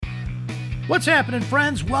What's happening,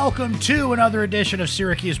 friends? Welcome to another edition of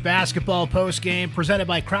Syracuse Basketball Postgame, presented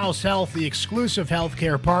by Krause Health, the exclusive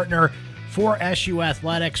healthcare partner for SU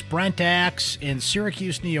Athletics. Brent Axe in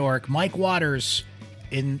Syracuse, New York. Mike Waters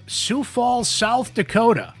in Sioux Falls, South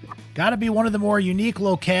Dakota. Got to be one of the more unique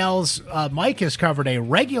locales. Mike has covered a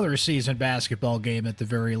regular season basketball game at the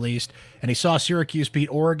very least, and he saw Syracuse beat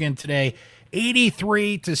Oregon today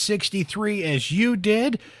 83-63, as you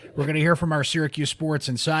did. We're going to hear from our Syracuse sports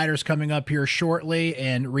insiders coming up here shortly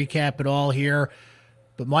and recap it all here.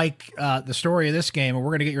 But, Mike, the story of this game, and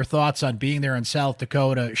we're going to get your thoughts on being there in South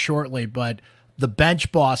Dakota shortly, but the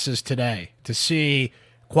bench bosses today, to see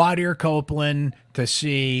Quadir Copeland, to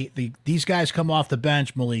see these guys come off the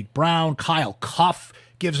bench, Malik Brown, Kyle Cuff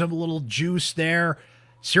gives them a little juice there.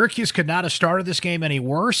 Syracuse could not have started this game any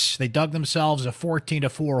worse. They dug themselves a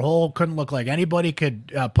 14-4 hole. Couldn't look like anybody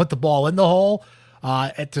could put the ball in the hole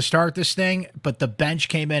to start this thing, but the bench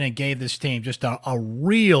came in and gave this team just a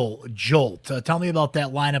real jolt. Tell me about that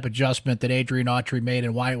lineup adjustment that Adrian Autry made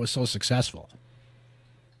and why it was so successful.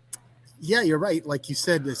 Yeah, you're right. Like you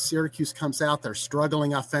said, the Syracuse comes out, they're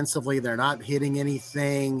struggling offensively. They're not hitting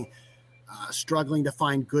anything, struggling to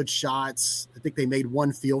find good shots. I think they made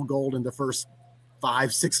one field goal in the first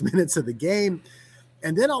 5-6 minutes of the game.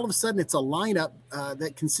 And then all of a sudden it's a lineup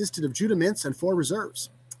that consisted of Judah Mintz and 4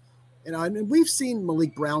 reserves. You know, and we've seen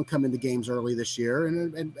Malik Brown come into games early this year,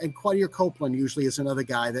 and Quadir Copeland usually is another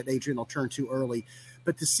guy that Adrian will turn to early.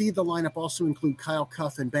 But to see the lineup also include Kyle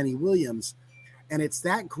Cuff and Benny Williams, and it's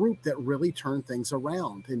that group that really turned things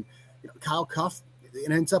around. And you know, Kyle Cuff,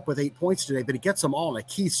 it ends up with 8 points today, but he gets them all in a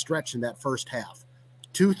key stretch in that first half.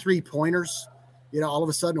 2 3-pointers. You know, all of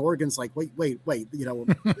a sudden Oregon's like, wait. You know,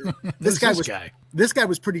 this guy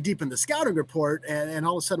was pretty deep in the scouting report, and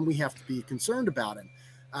all of a sudden we have to be concerned about him.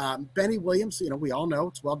 Benny Williams, you know, we all know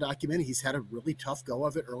it's well documented. He's had a really tough go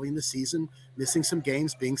of it early in the season, missing some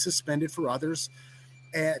games, being suspended for others.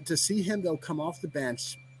 And to see him, though, come off the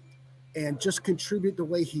bench and just contribute the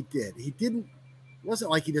way he did. It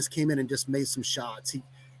wasn't like he just came in and just made some shots.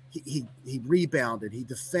 He rebounded, he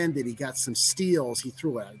defended, he got some steals, he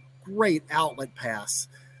threw a great outlet pass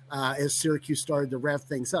as Syracuse started to rev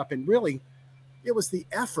things up. And really, it was the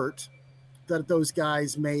effort that those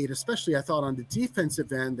guys made, especially I thought on the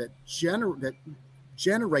defensive end, that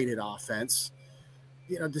generated offense.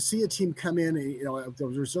 You know, to see a team come in, and, you know, the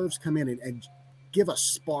reserves come in and give a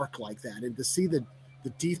spark like that, and to see the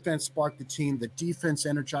defense spark the team, the defense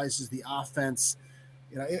energizes the offense.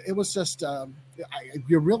 You know, it was just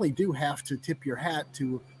you really do have to tip your hat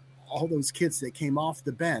to all those kids that came off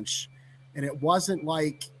the bench, and it wasn't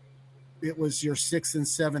like it was your 6th and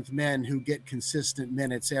 7th men who get consistent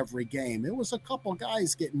minutes every game. It was a couple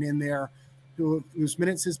guys getting in there whose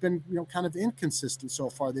minutes has been, you know, kind of inconsistent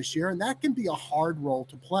so far this year, and that can be a hard role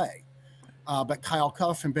to play. But Kyle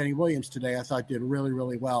Cuff and Benny Williams today, I thought, did really,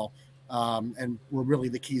 really well, and were really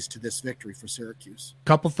the keys to this victory for Syracuse.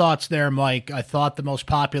 Couple thoughts there, Mike. I thought the most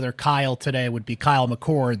popular Kyle today would be Kyle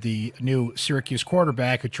McCord, the new Syracuse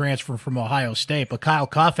quarterback who transferred from Ohio State, but Kyle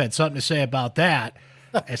Cuff had something to say about that.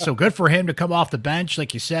 And so good for him to come off the bench.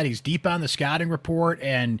 Like you said, he's deep on the scouting report,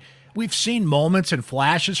 and we've seen moments and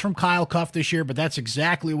flashes from Kyle Cuff this year, but that's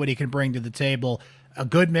exactly what he can bring to the table. A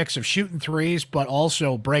good mix of shooting threes, but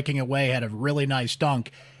also breaking away, had a really nice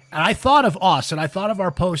dunk. And I thought of us, and I thought of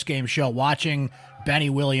our post-game show watching Benny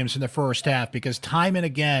Williams in the first half, because time and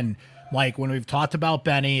again, Mike, when we've talked about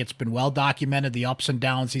Benny, it's been well documented, the ups and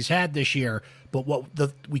downs he's had this year. But what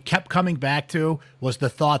we kept coming back to was the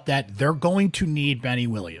thought that they're going to need Benny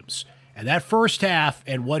Williams. And that first half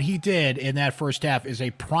and what he did in that first half is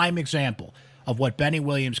a prime example of what Benny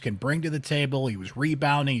Williams can bring to the table. He was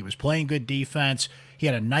rebounding. He was playing good defense. He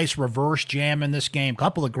had a nice reverse jam in this game, a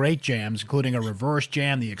couple of great jams, including a reverse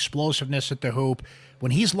jam, the explosiveness at the hoop.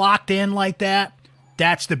 When he's locked in like that,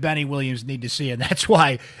 that's the Benny Williams need to see, and that's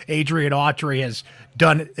why Adrian Autry has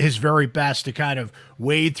done his very best to kind of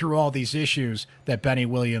wade through all these issues that Benny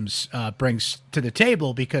Williams brings to the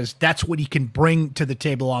table, because that's what he can bring to the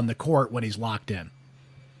table on the court when he's locked in.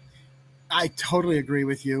 I totally agree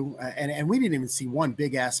with you, and we didn't even see one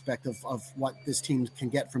big aspect of what this team can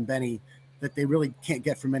get from Benny that they really can't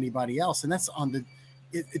get from anybody else, and that's on the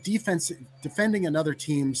defense, defending another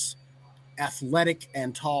team's athletic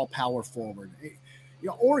and tall power forward. You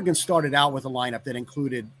know, Oregon started out with a lineup that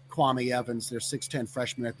included Kwame Evans, their 6'10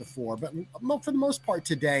 freshman at the 4. But for the most part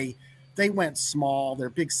today, they went small. Their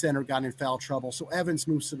big center got in foul trouble, so Evans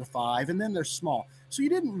moves to the 5, and then they're small. So you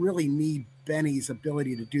didn't really need Benny's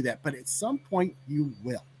ability to do that. But at some point, you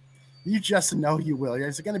will. You just know you will.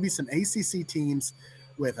 There's going to be some ACC teams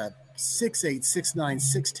with a 6'8", 6'9",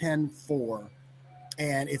 6'10", 4.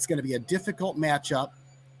 and it's going to be a difficult matchup,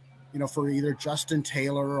 for either Justin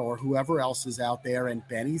Taylor or whoever else is out there, and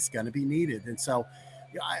Benny's going to be needed. And so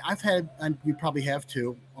I've had, and you probably have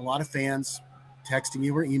too, a lot of fans texting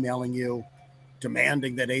you or emailing you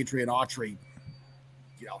demanding that Adrian Autry,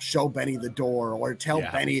 show Benny the door, or tell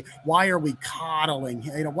Benny, why are we coddling?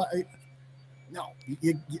 What? No,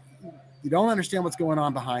 you don't understand what's going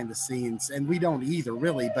on behind the scenes, and we don't either,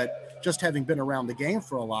 really. But just having been around the game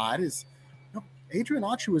for a lot, Adrian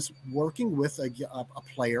Autry was working with a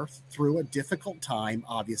player through a difficult time.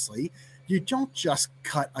 Obviously, you don't just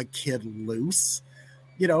cut a kid loose.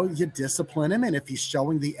 You discipline him, and if he's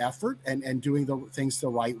showing the effort and doing the things the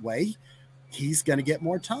right way, he's going to get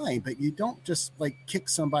more time. But you don't just kick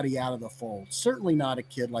somebody out of the fold. Certainly not a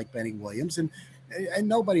kid like Benny Williams, and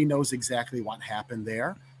nobody knows exactly what happened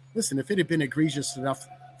there. Listen, if it had been egregious enough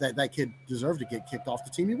that kid deserved to get kicked off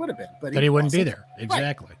the team, he would have been. But he wouldn't be there.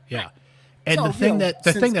 Exactly. Right. Yeah. And so, the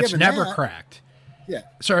thing that's never cracked. Yeah.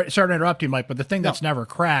 Sorry to interrupt you, Mike, but the thing that's never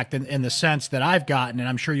cracked in the sense that I've gotten, and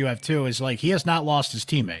I'm sure you have too, is he has not lost his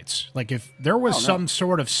teammates. If there was some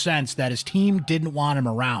sort of sense that his team didn't want him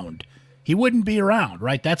around, he wouldn't be around,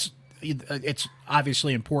 right? It's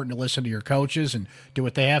obviously important to listen to your coaches and do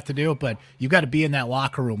what they have to do, but you've got to be in that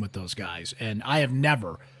locker room with those guys. And I have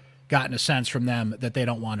never gotten a sense from them that they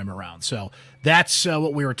don't want him around. So that's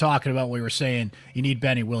what we were talking about. We were saying you need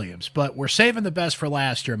Benny Williams, but we're saving the best for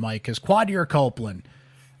last year, Mike, because Quadir Copeland,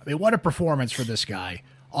 what a performance for this guy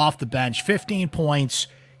off the bench. 15 points.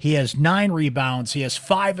 He has 9 rebounds. He has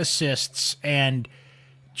 5 assists, and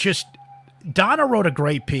just Donna wrote a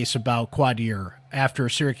great piece about Quadir after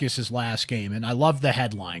Syracuse's last game, and I love the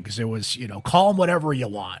headline because it was, call him whatever you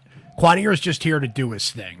want. Quadir is just here to do his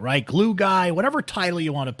thing, right? Glue guy, whatever title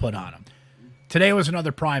you want to put on him. Today was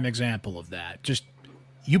another prime example of that. Just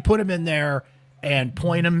you put him in there and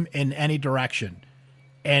point him in any direction,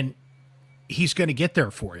 and he's going to get there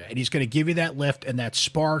for you, and he's going to give you that lift and that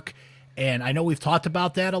spark. And I know we've talked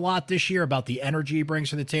about that a lot this year, about the energy he brings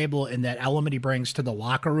to the table and that element he brings to the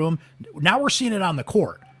locker room. Now we're seeing it on the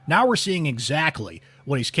court. Now we're seeing exactly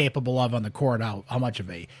what he's capable of on the court, how much of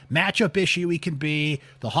a matchup issue he can be,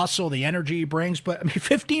 the hustle, the energy he brings. But,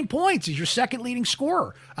 15 points. He's your second leading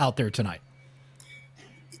scorer out there tonight.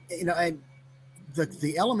 And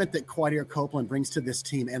the element that Quadir Copeland brings to this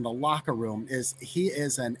team and the locker room is he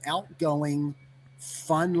is an outgoing,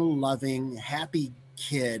 fun-loving, happy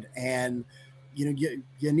kid. And, you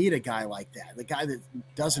need a guy like that, the guy that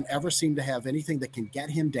doesn't ever seem to have anything that can get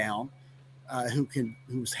him down,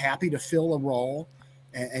 who's happy to fill a role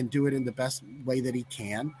and do it in the best way that he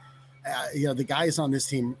can. The guys on this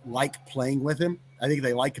team like playing with him. I think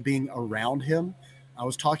they like being around him. I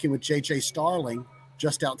was talking with JJ Starling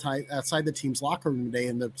just outside the team's locker room today,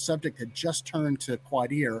 and the subject had just turned to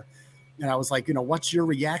Quadir. And I was like, what's your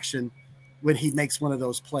reaction when he makes one of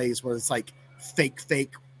those plays where it's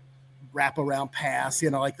fake wraparound pass,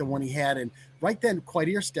 like the one he had. And right then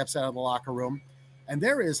Quadir steps out of the locker room, and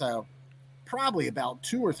there is probably about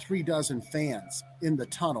 2 or 3 dozen fans in the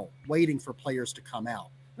tunnel waiting for players to come out.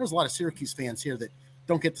 There's a lot of Syracuse fans here that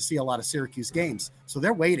don't get to see a lot of Syracuse games, so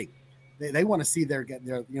they're waiting. They want to see their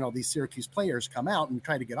these Syracuse players come out and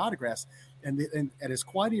try to get autographs. And as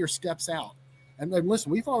Quadir steps out, and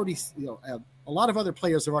listen, we've already a lot of other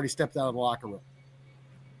players have already stepped out of the locker room,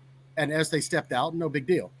 and as they stepped out, no big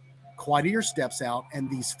deal. Quadir steps out, and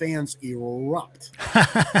these fans erupt,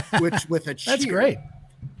 with a cheer. That's great.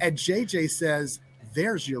 And JJ says,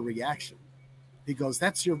 "There's your reaction." He goes,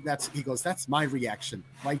 "That's my reaction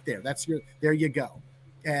right there. There you go."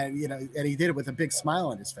 And and he did it with a big smile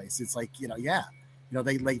on his face. It's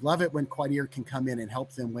they love it when Quadir can come in and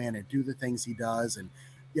help them win and do the things he does. And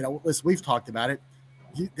listen, we've talked about it.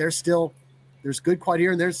 There's good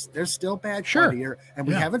Quadir and there's still bad Quadir, and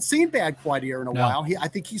we haven't seen bad Quadir in a while. I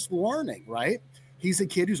think he's learning, right? He's a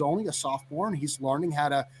kid who's only a sophomore, and he's learning how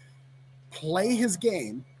to play his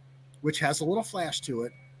game, which has a little flash to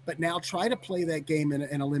it, but now try to play that game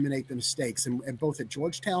and eliminate the mistakes. And both at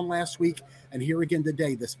Georgetown last week and here again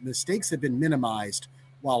today, the mistakes have been minimized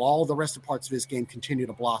while all the rest of parts of his game continue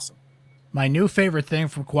to blossom. My new favorite thing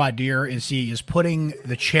from Quadir is he is putting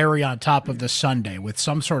the cherry on top of the sundae with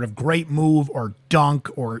some sort of great move or dunk,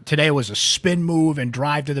 or today was a spin move and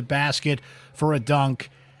drive to the basket for a dunk.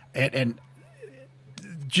 And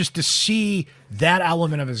just to see that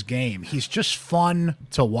element of his game, he's just fun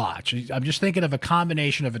to watch. I'm just thinking of a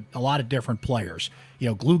combination of a lot of different players.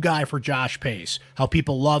 glue guy for Josh Pace, how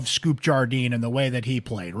people love Scoop Jardine and the way that he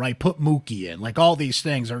played, right? Put Mookie in. Like all these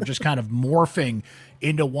things are just kind of morphing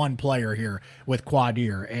into one player here with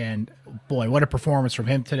Quadir. And boy, what a performance from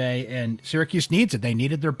him today. And Syracuse needs it. They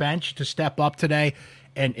needed their bench to step up today.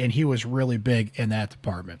 And he was really big in that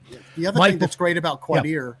department. The other thing that's great about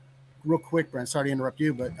Quadir, real quick, Brent, sorry to interrupt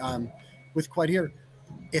you, but with Quadir,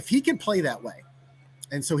 if he can play that way,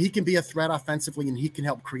 and so he can be a threat offensively and he can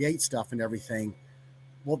help create stuff and everything,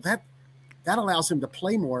 well, that allows him to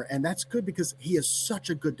play more, and that's good because he is such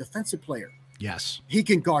a good defensive player. Yes. He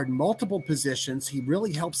can guard multiple positions. He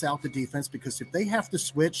really helps out the defense because if they have to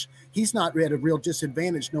switch, he's not at a real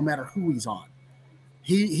disadvantage no matter who he's on.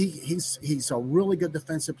 He's a really good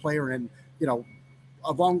defensive player, and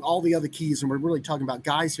among all the other keys, and we're really talking about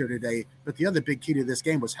guys here today, but the other big key to this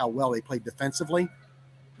game was how well they played defensively.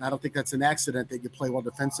 And I don't think that's an accident that you play well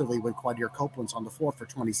defensively when Quadir Copeland's on the floor for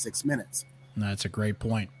 26 minutes. That's a great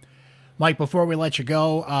point. Mike, before we let you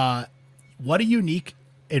go, what a unique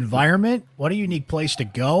environment, what a unique place to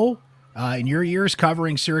go. In your years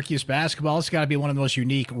covering Syracuse basketball, it's got to be one of the most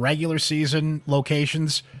unique regular season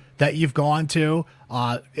locations that you've gone to.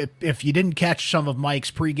 If you didn't catch some of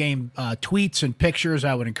Mike's pregame tweets and pictures,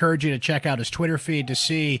 I would encourage you to check out his Twitter feed to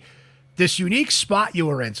see this unique spot you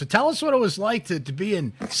were in. So tell us what it was like to be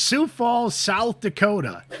in Sioux Falls, South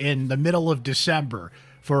Dakota in the middle of December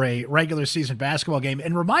for a regular season basketball game,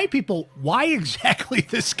 and remind people why exactly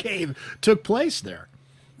this game took place there.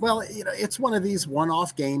 Well, it's one of these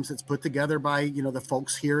one-off games that's put together by, the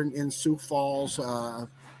folks here in Sioux Falls, a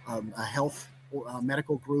health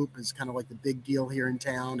medical group is kind of like the big deal here in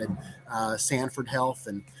town, and Sanford Health.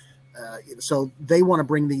 And so they want to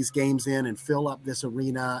bring these games in and fill up this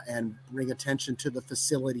arena and bring attention to the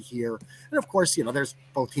facility here. And of course, there's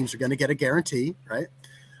both teams are going to get a guarantee, right?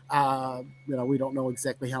 We don't know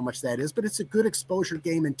exactly how much that is, but it's a good exposure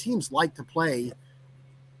game, and teams like to play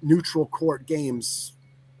neutral court games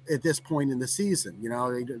at this point in the season.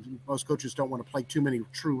 Most coaches don't want to play too many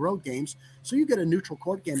true road games. So you get a neutral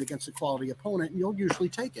court game against a quality opponent and you'll usually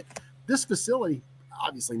take it. This facility,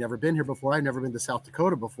 obviously never been here before. I've never been to South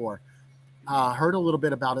Dakota before. Heard a little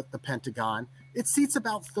bit about it, the Pentagon. It seats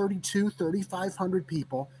about 3,500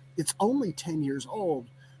 people. It's only 10 years old,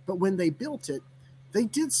 but when they built it, they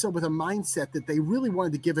did so with a mindset that they really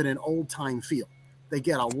wanted to give it an old time feel. They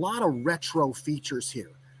get a lot of retro features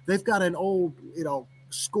here. They've got an old,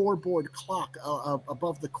 scoreboard clock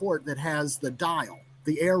above the court that has the dial,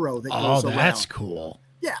 the arrow that goes around. Oh, that's cool.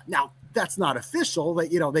 Yeah. Now, that's not official.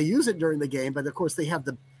 They use it during the game, but of course they have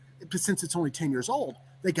since it's only 10 years old,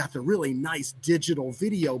 they got the really nice digital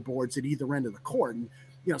video boards at either end of the court. And,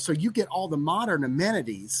 so you get all the modern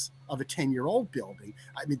amenities of a 10-year-old building.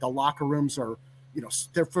 I mean, the locker rooms are,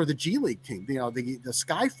 they're for the G League team. The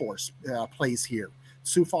Skyforce plays here.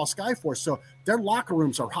 Sioux Falls Skyforce. So their locker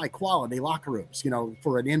rooms are high quality locker rooms,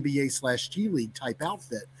 for an NBA/G League type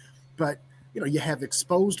outfit. But, you have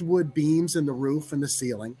exposed wood beams in the roof and the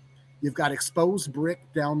ceiling. You've got exposed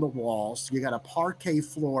brick down the walls. You got a parquet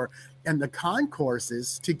floor, and the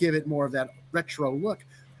concourses, to give it more of that retro look,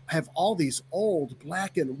 have all these old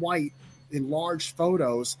black and white enlarged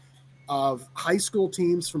photos of high school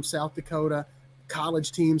teams from South Dakota,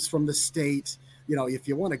 college teams from the state. If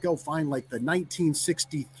you want to go find like the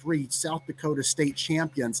 1963 South Dakota state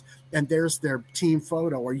champions, and there's their team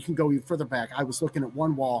photo, or you can go even further back. I was looking at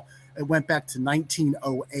one wall. It went back to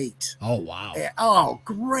 1908. Oh, wow. Oh,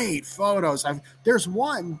 great photos. There's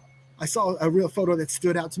one, I saw a real photo that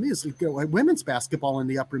stood out to me. Is women's basketball in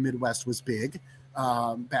the upper Midwest was big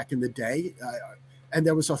back in the day. And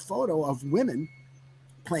there was a photo of women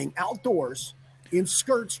playing outdoors in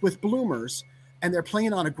skirts with bloomers, and they're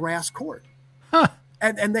playing on a grass court. Huh.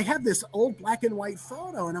 And they have this old black and white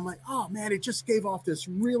photo, and I'm like, oh man, it just gave off this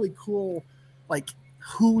really cool, like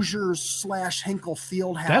Hoosiers / Henkel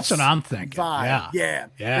Fieldhouse. That's what I'm thinking. Vibe. Yeah.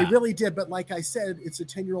 They really did. But like I said, it's a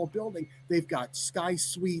 10-year-old building. They've got sky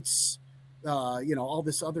suites, all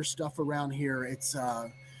this other stuff around here. It's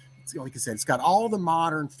like I said, it's got all the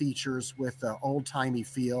modern features with the old timey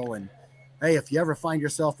feel. And hey, if you ever find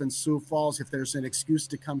yourself in Sioux Falls, if there's an excuse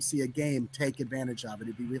to come see a game, take advantage of it.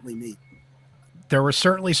 It'd be really neat. There were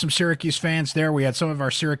certainly some Syracuse fans there. We had some of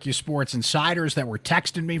our Syracuse sports insiders that were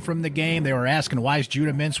texting me from the game. They were asking, why is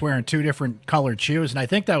Judah Mintz wearing 2 different colored shoes? And I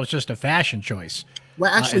think that was just a fashion choice.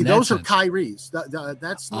 Well, actually, those are Kyrie's.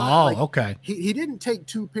 That's not okay. He didn't take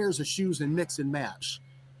 2 pairs of shoes and mix and match.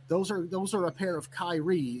 Those are a pair of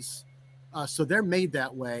Kyrie's. So they're made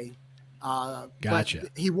that way. Gotcha.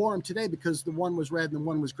 But he wore them today because the one was red and the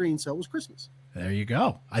one was green. So it was Christmas. There you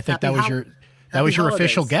go. I think that was That was your holidays.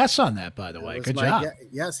 official guess on that, by the way. Good job.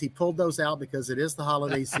 Yes, he pulled those out because it is the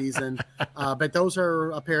holiday season. But those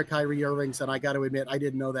are a pair of Kyrie Irvings, and I got to admit, I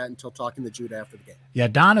didn't know that until talking to Jude after the game. Yeah,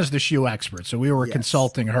 Donna's the shoe expert, so we were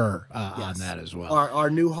consulting her on that as well. Our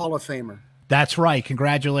new Hall of Famer. That's right.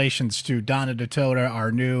 Congratulations to Donna Ditota,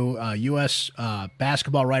 our new U.S.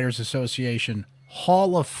 Basketball Writers Association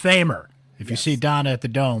Hall of Famer. If you see Donna at the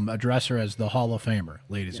Dome, address her as the Hall of Famer,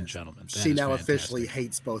 ladies and gentlemen. She now officially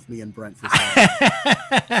hates both me and Brent for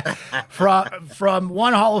saying from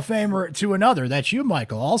one Hall of Famer to another. That's you,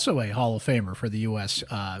 Michael, also a Hall of Famer for the U.S.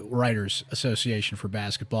 Writers Association for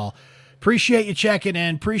Basketball. Appreciate you checking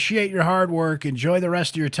in. Appreciate your hard work. Enjoy the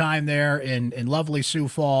rest of your time there in lovely Sioux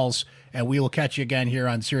Falls, and we will catch you again here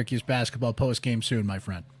on Syracuse Basketball postgame soon, my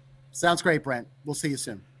friend. Sounds great, Brent. We'll see you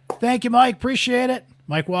soon. Thank you, Mike. Appreciate it.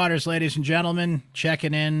 Mike Waters, ladies and gentlemen,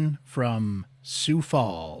 checking in from Sioux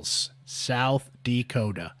Falls, South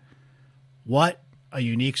Dakota. What a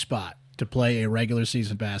unique spot to play a regular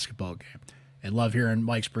season basketball game. And love hearing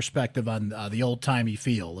Mike's perspective on the old-timey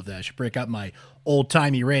feel of that. I should break up my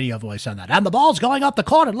old-timey radio voice on that. And the ball's going up the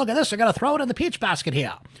court, and look at this. They're going to throw it in the peach basket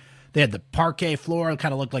here. They had the parquet floor. It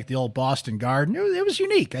kind of looked like the old Boston Garden. It was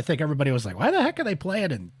unique. I think everybody was like, why the heck are they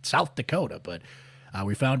playing in South Dakota? But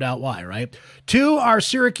we found out why, right? To our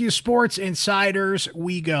Syracuse Sports Insiders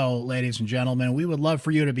we go, ladies and gentlemen. We would love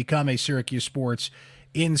for you to become a Syracuse Sports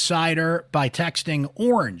Insider by texting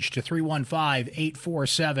ORANGE to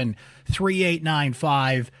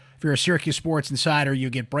 315-847-3895. If you're a Syracuse Sports Insider, you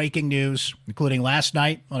get breaking news, including last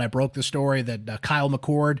night when I broke the story that Kyle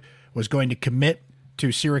McCord was going to commit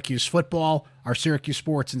to Syracuse football. Our Syracuse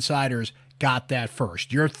Sports Insiders got that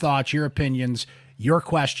first. Your thoughts, your opinions, your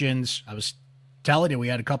questions. I was telling you, we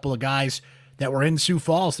had a couple of guys that were in Sioux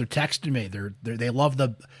Falls. They're texting me. They love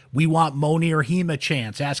the "We Want Monir Hema"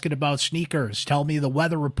 chants, asking about sneakers. Tell me the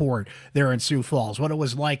weather report there in Sioux Falls, what it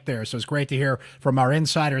was like there. So it's great to hear from our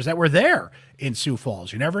insiders that were there in Sioux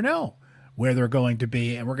Falls. You never know where they're going to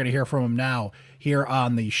be, and we're going to hear from them now here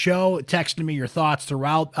on the show. Texting me your thoughts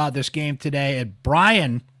throughout this game today. And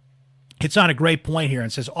Brian hits on a great point here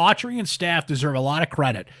and says, Autry and staff deserve a lot of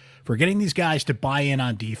credit for getting these guys to buy in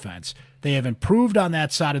on defense. They have improved on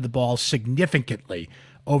that side of the ball significantly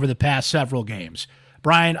over the past several games.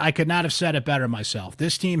 Brian, I could not have said it better myself.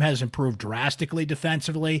 This team has improved drastically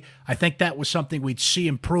defensively. I think that was something we'd see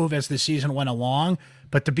improve as the season went along.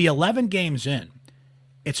 But to be 11 games in,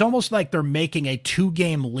 it's almost like they're making a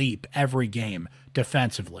 2-game leap every game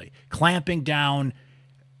defensively, clamping down.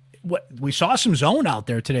 We saw some zone out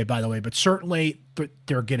there today, by the way, but certainly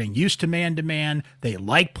they're getting used to man-to-man. They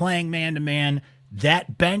like playing man-to-man.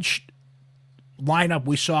 That bench lineup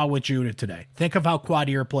we saw with Judah today. Think of how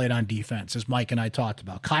Quadir played on defense, as Mike and I talked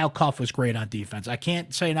about. Kyle Cuff was great on defense. I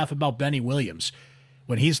can't say enough about Benny Williams.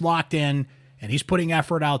 When he's locked in and he's putting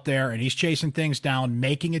effort out there and he's chasing things down,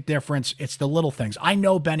 making a difference, it's the little things. I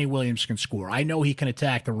know Benny Williams can score. I know he can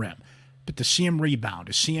attack the rim. But to see him rebound,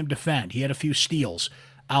 to see him defend, he had a few steals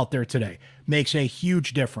out there today, makes a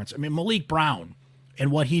huge difference. I mean, Malik Brown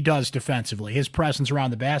and what he does defensively, his presence around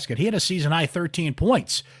the basket, he had a season-high 13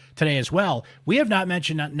 points today as well. We have not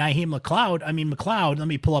mentioned Naheem McLeod. McLeod, let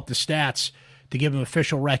me pull up the stats to give him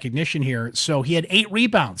official recognition here. So he had 8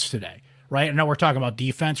 rebounds today, right? I know we're talking about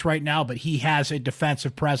defense right now, but he has a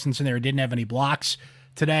defensive presence in there. He didn't have any blocks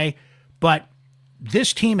today. But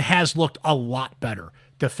this team has looked a lot better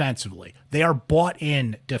defensively. They are bought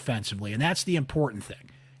in defensively, and that's the important thing.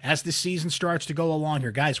 As the season starts to go along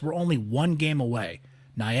here, guys, we're only 1 game away.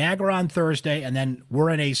 Niagara on Thursday, and then we're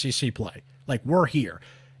in ACC play. Like, we're here.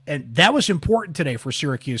 And that was important today for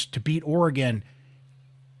Syracuse to beat Oregon,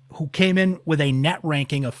 who came in with a net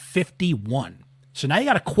ranking of 51. So now you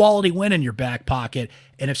got a quality win in your back pocket.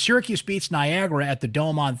 And if Syracuse beats Niagara at the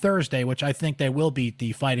Dome on Thursday, which I think they will beat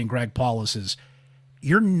the Fighting Greg Paulus's,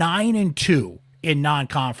 you're 9-2 in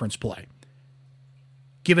non-conference play.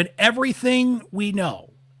 Given everything we know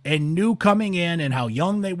and knew coming in and how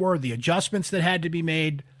young they were, the adjustments that had to be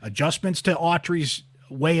made, adjustments to Autry's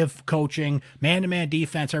way of coaching, man-to-man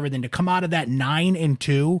defense, everything, to come out of that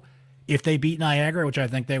 9-2, if they beat Niagara, which I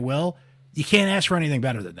think they will, you can't ask for anything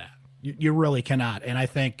better than that. You really cannot. And I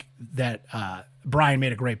think that Brian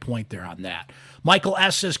made a great point there on that. Michael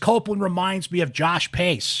S. says, Copeland reminds me of Josh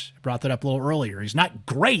Pace. I brought that up a little earlier. He's not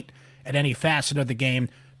great at any facet of the game,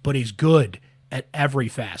 but he's good at every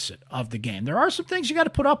facet of the game. There are some things you got to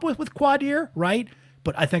put up with Quadir, right?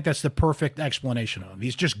 But I think that's the perfect explanation of him.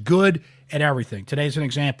 He's just good at everything. Today's an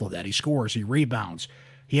example of that. He scores, he rebounds,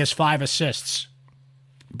 he has 5 assists,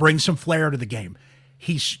 brings some flair to the game.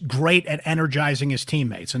 He's great at energizing his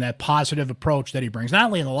teammates and that positive approach that he brings, not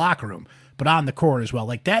only in the locker room, but on the court as well.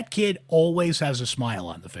 Like, that kid always has a smile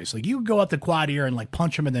on the face. Like, you could go up to Quadir and, like,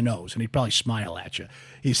 punch him in the nose, and he'd probably smile at you.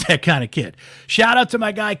 He's that kind of kid. Shout out to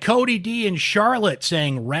my guy Cody D in Charlotte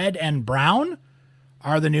saying red and brown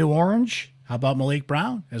are the new orange. How about Malik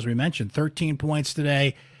Brown? As we mentioned, 13 points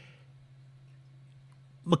today.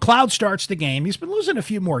 McLeod starts the game. He's been losing a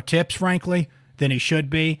few more tips, frankly, than he should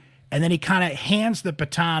be. And then he kind of hands the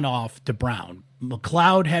baton off to Brown.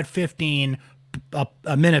 McLeod had 15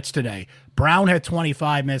 minutes today. Brown had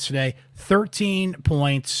 25 minutes today. 13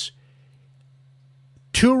 points,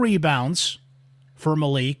 2 rebounds for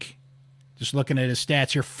Malik. Just looking at his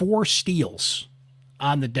stats here, 4 steals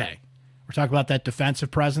on the day. We're talking about that defensive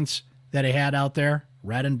presence that he had out there.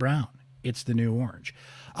 Red and brown. It's the new orange.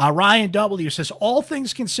 Ryan W. says, all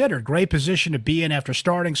things considered, great position to be in after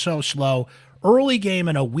starting so slow. Early game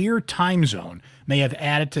in a weird time zone may have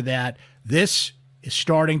added to that. This is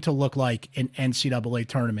starting to look like an NCAA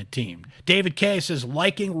tournament team. David K. says,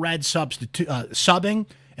 liking Red subbing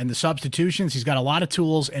and the substitutions. He's got a lot of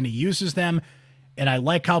tools, and he uses them, and I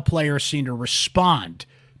like how players seem to respond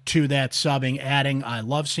to that subbing, adding, I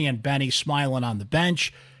love seeing Benny smiling on the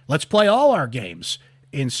bench. Let's play all our games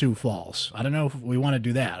in Sioux Falls. I don't know if we want to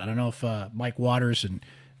do that. I don't know if Mike Waters and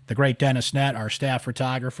the great Dennis Nett, our staff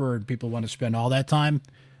photographer, and people want to spend all that time.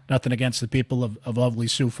 Nothing against the people of lovely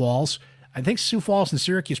Sioux Falls. I think Sioux Falls and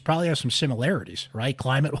Syracuse probably have some similarities, right,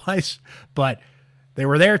 climate-wise. But they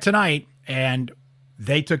were there tonight, and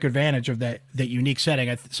they took advantage of that unique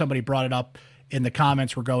setting. Somebody brought it up in the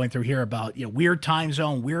comments we're going through here about, weird time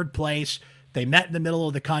zone, weird place. They met in the middle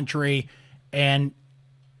of the country, and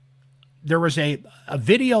there was a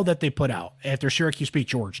video that they put out after Syracuse beat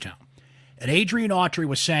Georgetown. And Adrian Autry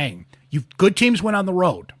was saying, good teams went on the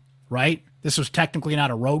road, right? This was technically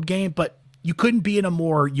not a road game, but you couldn't be in a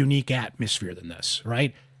more unique atmosphere than this,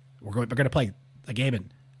 right? We're going to play a game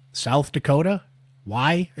in South Dakota.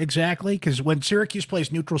 Why exactly? Because when Syracuse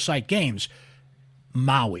plays neutral site games,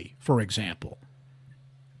 Maui, for example,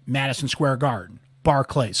 Madison Square Garden,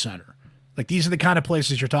 Barclays Center, like these are the kind of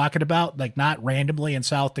places you're talking about, like not randomly in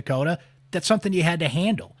South Dakota. That's something you had to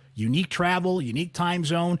handle. Unique travel, unique time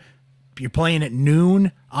zone. You're playing at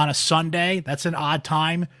noon on a Sunday. That's an odd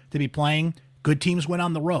time to be playing. Good teams went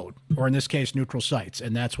on the road, or in this case, neutral sites,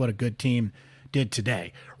 and that's what a good team did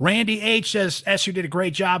today. Randy H. says SU did a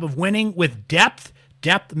great job of winning with depth.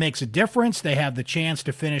 Depth makes a difference. They have the chance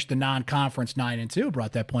to finish the non-conference 9-2.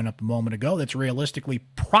 Brought that point up a moment ago. That's realistically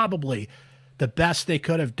probably the best they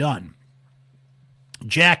could have done.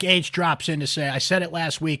 Jack H. drops in to say, I said it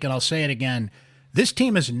last week, and I'll say it again. This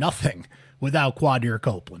team is nothing without Quadir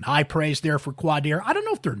Copeland. High praise there for Quadir. I don't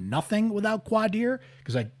know if they're nothing without Quadir,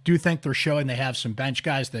 because I do think they're showing they have some bench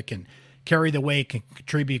guys that can carry the weight, can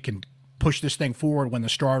contribute, can push this thing forward when the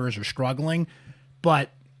starters are struggling. But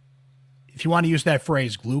if you want to use that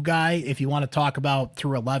phrase, glue guy, if you want to talk about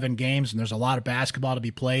through 11 games, and there's a lot of basketball to be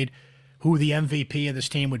played, who the MVP of this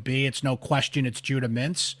team would be, it's no question it's Judah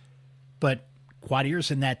Mintz. But Quadir's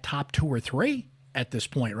in that top 2 or 3 at this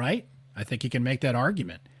point, right? I think you can make that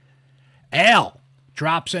argument. Al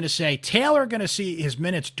drops in to say, Taylor going to see his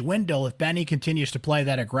minutes dwindle if Benny continues to play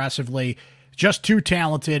that aggressively. Just too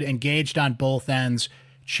talented, engaged on both ends,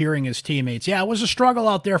 cheering his teammates. Yeah, it was a struggle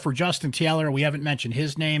out there for Justin Taylor. We haven't mentioned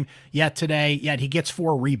his name yet today, yet he gets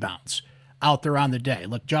 4 rebounds out there on the day.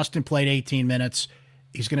 Look, Justin played 18 minutes.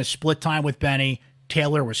 He's going to split time with Benny.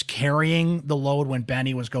 Taylor was carrying the load when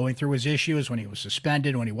Benny was going through his issues, when he was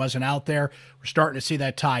suspended, when he wasn't out there. We're starting to see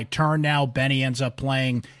that tide turn now. Benny ends up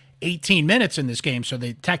playing 18 minutes in this game, so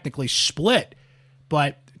they technically split.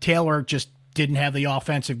 But Taylor just didn't have the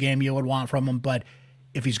offensive game you would want from him. But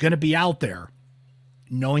if he's going to be out there,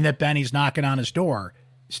 knowing that Benny's knocking on his door,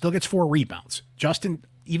 still gets 4 rebounds. Justin,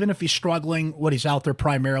 even if he's struggling what he's out there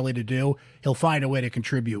primarily to do, he'll find a way to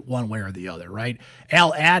contribute one way or the other, right?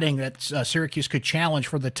 Al adding that Syracuse could challenge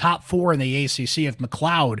for the top 4 in the ACC if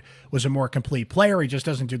McLeod was a more complete player. He just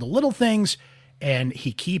doesn't do the little things, and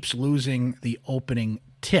he keeps losing the opening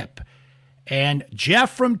tip. And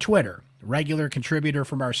Jeff from Twitter, regular contributor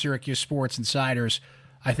from our Syracuse Sports Insiders,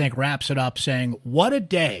 I think wraps it up saying, what a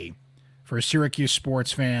day for Syracuse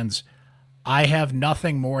sports fans. I have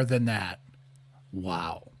nothing more than that.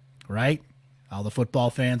 Wow. Right? All the football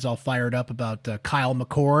fans all fired up about Kyle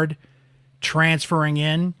McCord transferring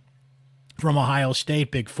in from Ohio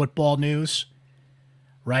State. Big football news.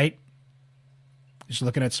 Right? Just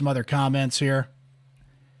looking at some other comments here.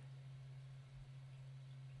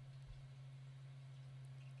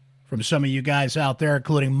 From some of you guys out there,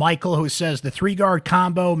 including Michael, who says the 3-guard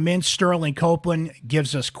combo, Mintz, Sterling, Copeland,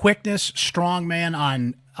 gives us quickness, strong man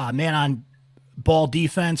on ball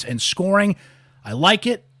defense, and scoring. I like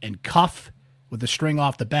it. and Cuff with the string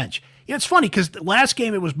off the bench. It's funny because the last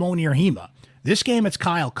game it was Monir Hema. This game it's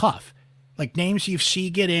Kyle Cuff. Like names you see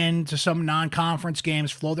get into some non-conference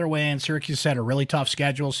games, flow their way in. Syracuse had a really tough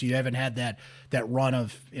schedule, so you haven't had that run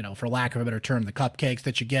of, for lack of a better term, the cupcakes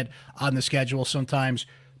that you get on the schedule sometimes.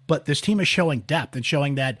 But this team is showing depth and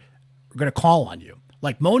showing that we're going to call on you.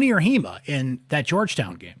 Like Monir Hema in that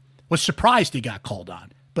Georgetown game was surprised he got called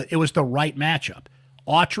on, but it was the right matchup.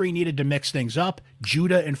 Autry needed to mix things up.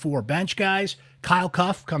 Judah and 4 bench guys. Kyle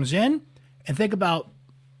Cuff comes in, and think about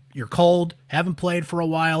you're cold, haven't played for a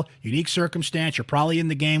while, unique circumstance. You're probably in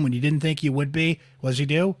the game when you didn't think you would be. What does he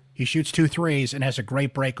do? He shoots 2 threes and has a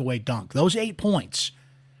great breakaway dunk. Those 8 points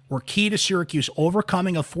were key to Syracuse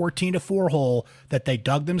overcoming a 14-4 hole that they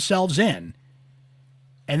dug themselves in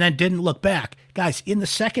and then didn't look back. Guys, in the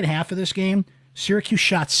second half of this game, Syracuse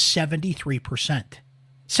shot 73%.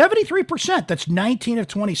 73%. That's 19 of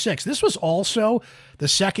 26. This was also the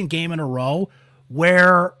second game in a row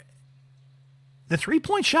where the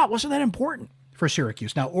three-point shot wasn't that important for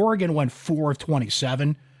Syracuse. Now, Oregon went 4 of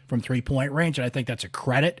 27 from three-point range, and I think that's a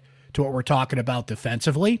credit to what we're talking about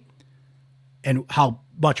defensively and how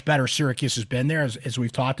much better Syracuse has been there, as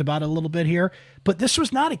we've talked about a little bit here. But this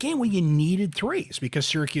was not a game where you needed threes because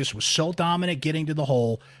Syracuse was so dominant getting to the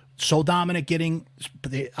hole, so dominant getting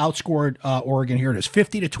the outscored Oregon here. It is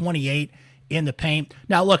 50-28 in the paint.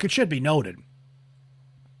 Now, look, it should be noted.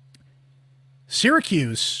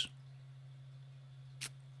 Syracuse,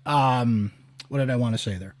 what did I want to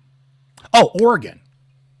say there? Oh, Oregon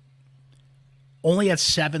only had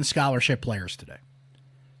 7 scholarship players today.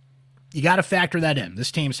 You got to factor that in.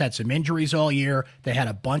 This team's had some injuries all year. They had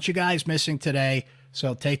a bunch of guys missing today.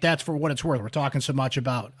 So take that for what it's worth. We're talking so much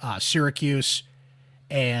about Syracuse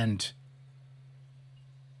and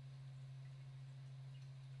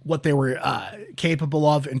what they were capable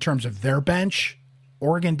of in terms of their bench.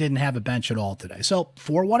 Oregon didn't have a bench at all today. So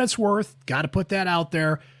for what it's worth, got to put that out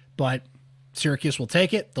there. But Syracuse will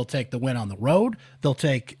take it. They'll take the win on the road. They'll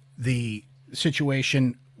take the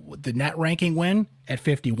situation, the net ranking win at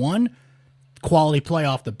 51. Quality play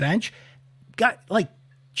off the bench.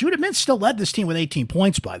 Judah Mintz still led this team with 18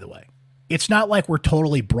 points, by the way. It's not like we're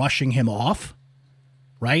totally brushing him off,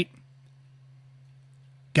 right?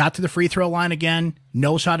 Got to the free throw line again,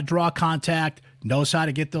 knows how to draw contact, knows how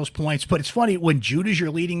to get those points. But it's funny, when Judah's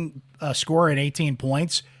your leading scorer at 18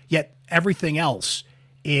 points, yet everything else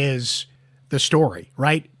is the story,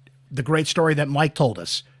 right? The great story that Mike told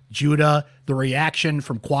us. Judah, the reaction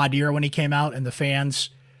from Quadir when he came out and the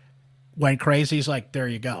fans went crazy. He's like, there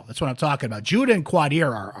you go. That's what I'm talking about. Judah and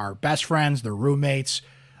Quadir are best friends. They're roommates.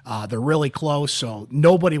 They're really close. So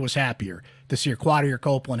nobody was happier to see Quadir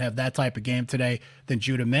Copeland have that type of game today than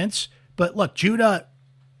Judah Mintz. But look, Judah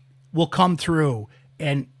will come through,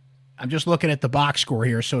 and I'm just looking at the box score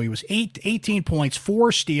here. So he was 18 points,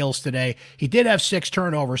 4 steals today. He did have 6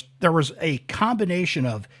 turnovers. There was a combination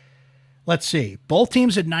of, let's see, both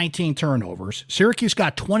teams had 19 turnovers. Syracuse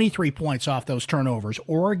got 23 points off those turnovers.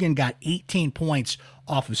 Oregon got 18 points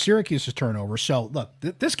off of Syracuse's turnovers. So, look,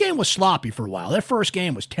 this game was sloppy for a while. That first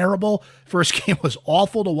game was terrible. First game was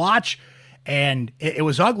awful to watch, and it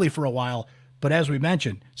was ugly for a while. But as we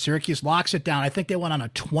mentioned, Syracuse locks it down. I think they went on a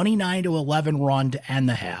 29-11 run to end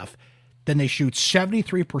the half. Then they shoot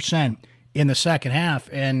 73% in the second half.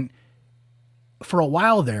 And for a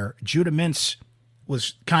while there, Judah Mintz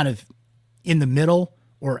was kind of in the middle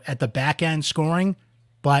or at the back end scoring,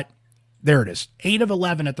 but there it is. 8 of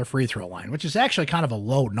 11 at the free throw line, which is actually kind of a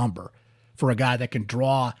low number for a guy that can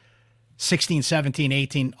draw 16, 17,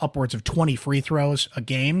 18, upwards of 20 free throws a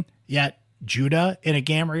game. Yet Judah in a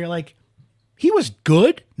game where you're like, he was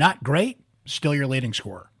good, not great, still your leading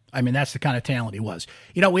scorer. I mean, that's the kind of talent he was.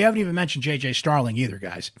 We haven't even mentioned J.J. Starling either,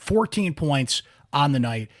 guys. 14 points on the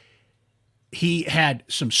night. He had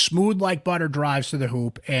some smooth like butter drives to the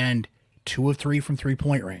hoop and 2 of 3 from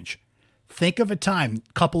three-point range. Think of a time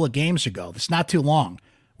a couple of games ago. It's not too long.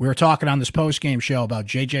 We were talking on this post-game show about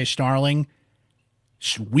J.J. Starling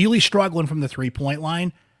really struggling from the three-point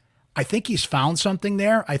line. I think he's found something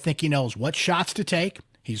there. I think he knows what shots to take.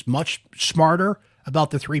 He's much smarter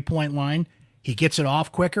about the three-point line. He gets it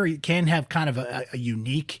off quicker. He can have kind of a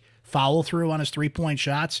unique follow-through on his three-point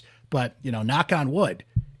shots. But, knock on wood,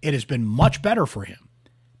 it has been much better for him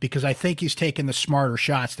because I think he's taking the smarter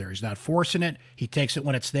shots there. He's not forcing it. He takes it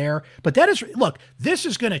when it's there. But look, this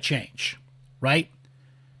is going to change, right?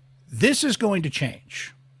 This is going to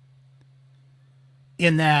change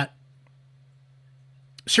in that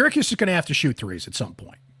Syracuse is going to have to shoot threes at some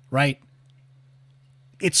point, right?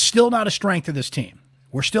 It's still not a strength of this team.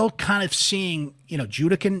 We're still kind of seeing,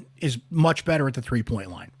 Judah is much better at the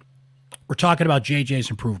three-point line. we're talking about JJ's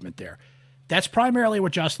improvement there. That's primarily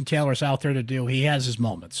what Justin Taylor's out there to do. He has his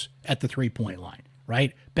moments at the three-point line,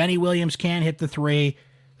 right? Benny Williams can hit the three.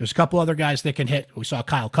 There's a couple other guys that can hit. We saw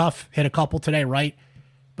Kyle Cuff hit a couple today, right?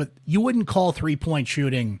 But you wouldn't call three-point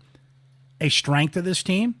shooting a strength of this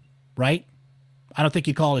team, right? I don't think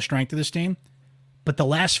you call it a strength of this team. But the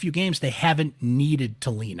last few games, they haven't needed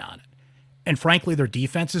to lean on it. And frankly, their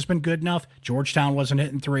defense has been good enough. Georgetown wasn't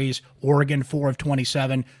hitting threes. Oregon, 4 of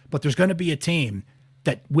 27. But there's going to be a team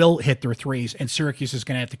that will hit their threes, and Syracuse is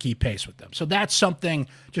going to have to keep pace with them. So that's something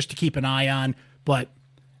just to keep an eye on. But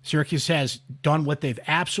Syracuse has done what they've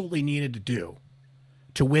absolutely needed to do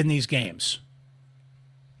to win these games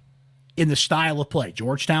in the style of play.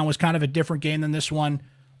 Georgetown was kind of a different game than this one.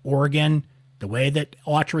 Oregon, the way that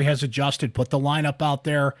Autry has adjusted, put the lineup out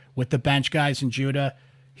there with the bench guys in Judah,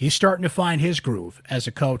 he's starting to find his groove as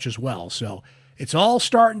a coach as well. So it's all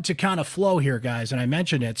starting to kind of flow here, guys, and I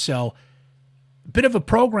mentioned it. So a bit of a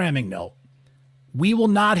programming note. We will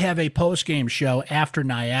not have a post-game show after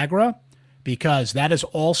Niagara because that is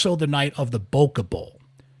also the night of the Boca Bowl.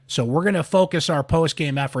 So we're going to focus our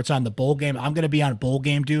post-game efforts on the bowl game. I'm going to be on bowl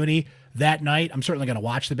game duty that night. I'm certainly going to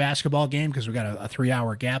watch the basketball game because we've got a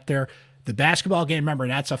 3-hour gap there. The basketball game, remember,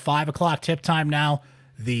 that's a 5 o'clock tip time now.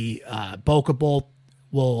 The Boca Bowl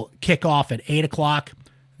will kick off at 8 o'clock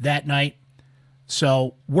that night.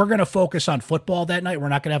 So we're going to focus on football that night. We're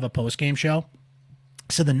not going to have a post-game show.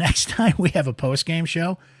 So the next time we have a post-game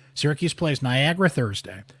show, Syracuse plays Niagara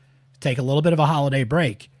Thursday. Take a little bit of a holiday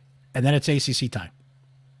break, and then it's ACC time.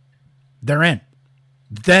 They're in.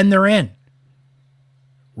 Then they're in.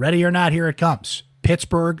 Ready or not, here it comes.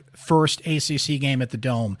 Pittsburgh, first ACC game at the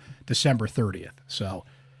Dome, December 30th. So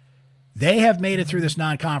they have made it through this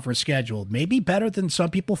non-conference schedule, maybe better than some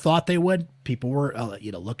people thought they would. People were,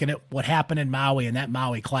 looking at what happened in Maui, and that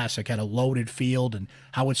Maui Classic had a loaded field, and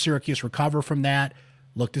how would Syracuse recover from that?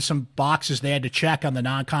 Looked at some boxes they had to check on the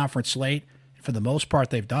non-conference slate. For the most part,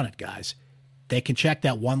 they've done it, guys. They can check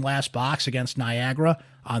that one last box against Niagara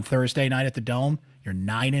on Thursday night at the Dome. You're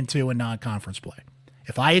 9-2 in non-conference play.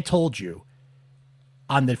 If I had told you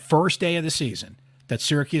on the first day of the season that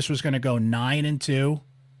Syracuse was going to go 9-2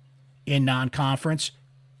 in non-conference,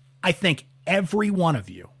 I think every one of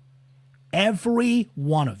you would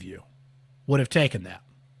have taken that,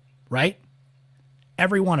 right?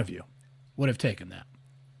 Every one of you would have taken that.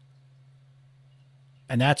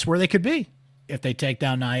 And that's where they could be if they take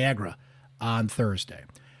down Niagara on Thursday.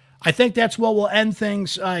 I think that's what we'll end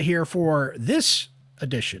things here for this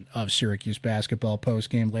edition of Syracuse Basketball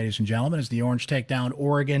Postgame, ladies and gentlemen, as the Orange take down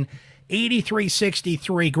Oregon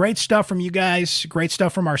 83-63. Great stuff from you guys. Great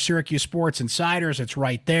stuff from our Syracuse Sports Insiders. It's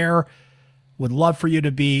right there. Would love for you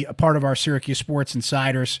to be a part of our Syracuse Sports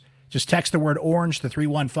Insiders. Just text the word orange to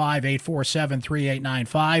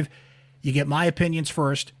 315-847-3895. You get my opinions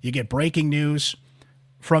first. You get breaking news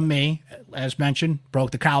from me. As mentioned,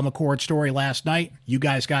 broke the Kyle McCord story last night. You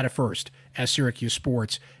guys got it first as Syracuse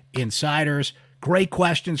Sports Insiders. Great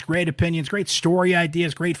questions, great opinions, great story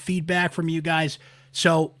ideas, great feedback from you guys.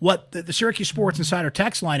 So what the Syracuse Sports Insider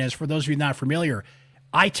text line is, for those of you not familiar,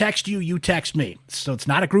 I text you, you text me. So it's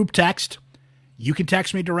not a group text. You can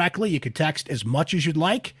text me directly. You can text as much as you'd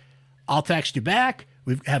like. I'll text you back.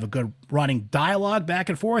 We have a good running dialogue back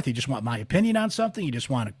and forth. You just want my opinion on something. You just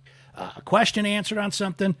want a question answered on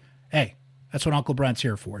something. Hey, that's what Uncle Brent's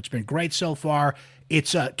here for. It's been great so far.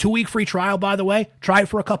 It's a 2-week free trial, by the way. Try it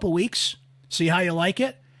for a couple weeks. See how you like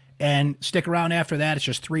it. And stick around after that. It's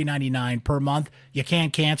just $3.99 per month. You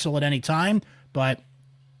can't cancel at any time, but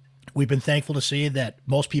we've been thankful to see that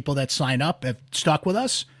most people that sign up have stuck with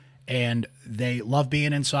us, and they love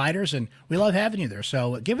being insiders, and we love having you there.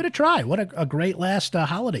 So give it a try. What a great last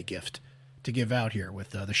holiday gift to give out here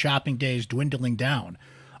with the shopping days dwindling down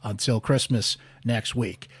until Christmas next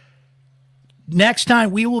week. Next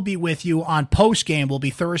time we will be with you on postgame will be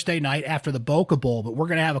Thursday night after the Boca Bowl, but we're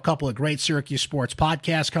going to have a couple of great Syracuse sports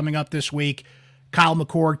podcasts coming up this week. Kyle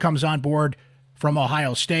McCord comes on board from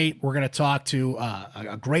Ohio State. We're going to talk to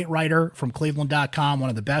a great writer from Cleveland.com, one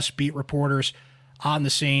of the best beat reporters on the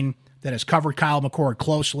scene that has covered Kyle McCord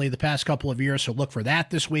closely the past couple of years. So look for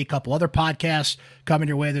that this week. A couple other podcasts coming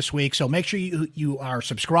your way this week. So make sure you are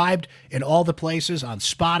subscribed in all the places on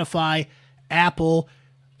Spotify, Apple,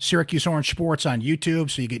 Syracuse Orange Sports on YouTube,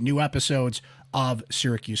 so you get new episodes of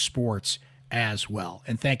Syracuse Sports as well.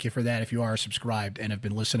 And thank you for that if you are subscribed and have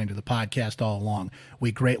been listening to the podcast all along.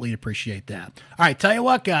 We greatly appreciate that. All right, tell you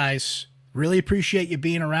what, guys, really appreciate you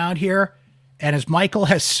being around here. And as Michael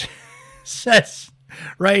has says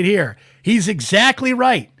right here, he's exactly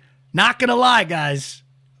right. Not going to lie, guys.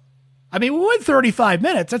 I mean, we went 35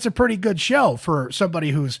 minutes. That's a pretty good show for somebody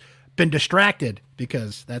who's been distracted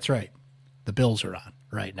because that's right. The Bills are on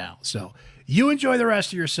right now. So you enjoy the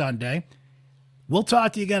rest of your Sunday. We'll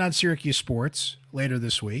talk to you again on Syracuse Sports later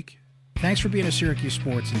this week. Thanks for being a Syracuse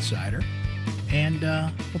Sports Insider. And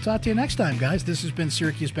we'll talk to you next time, guys. This has been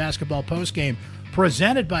Syracuse Basketball Postgame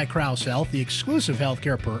presented by Krause Health, the exclusive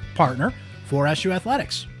healthcare partner for SU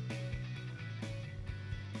Athletics.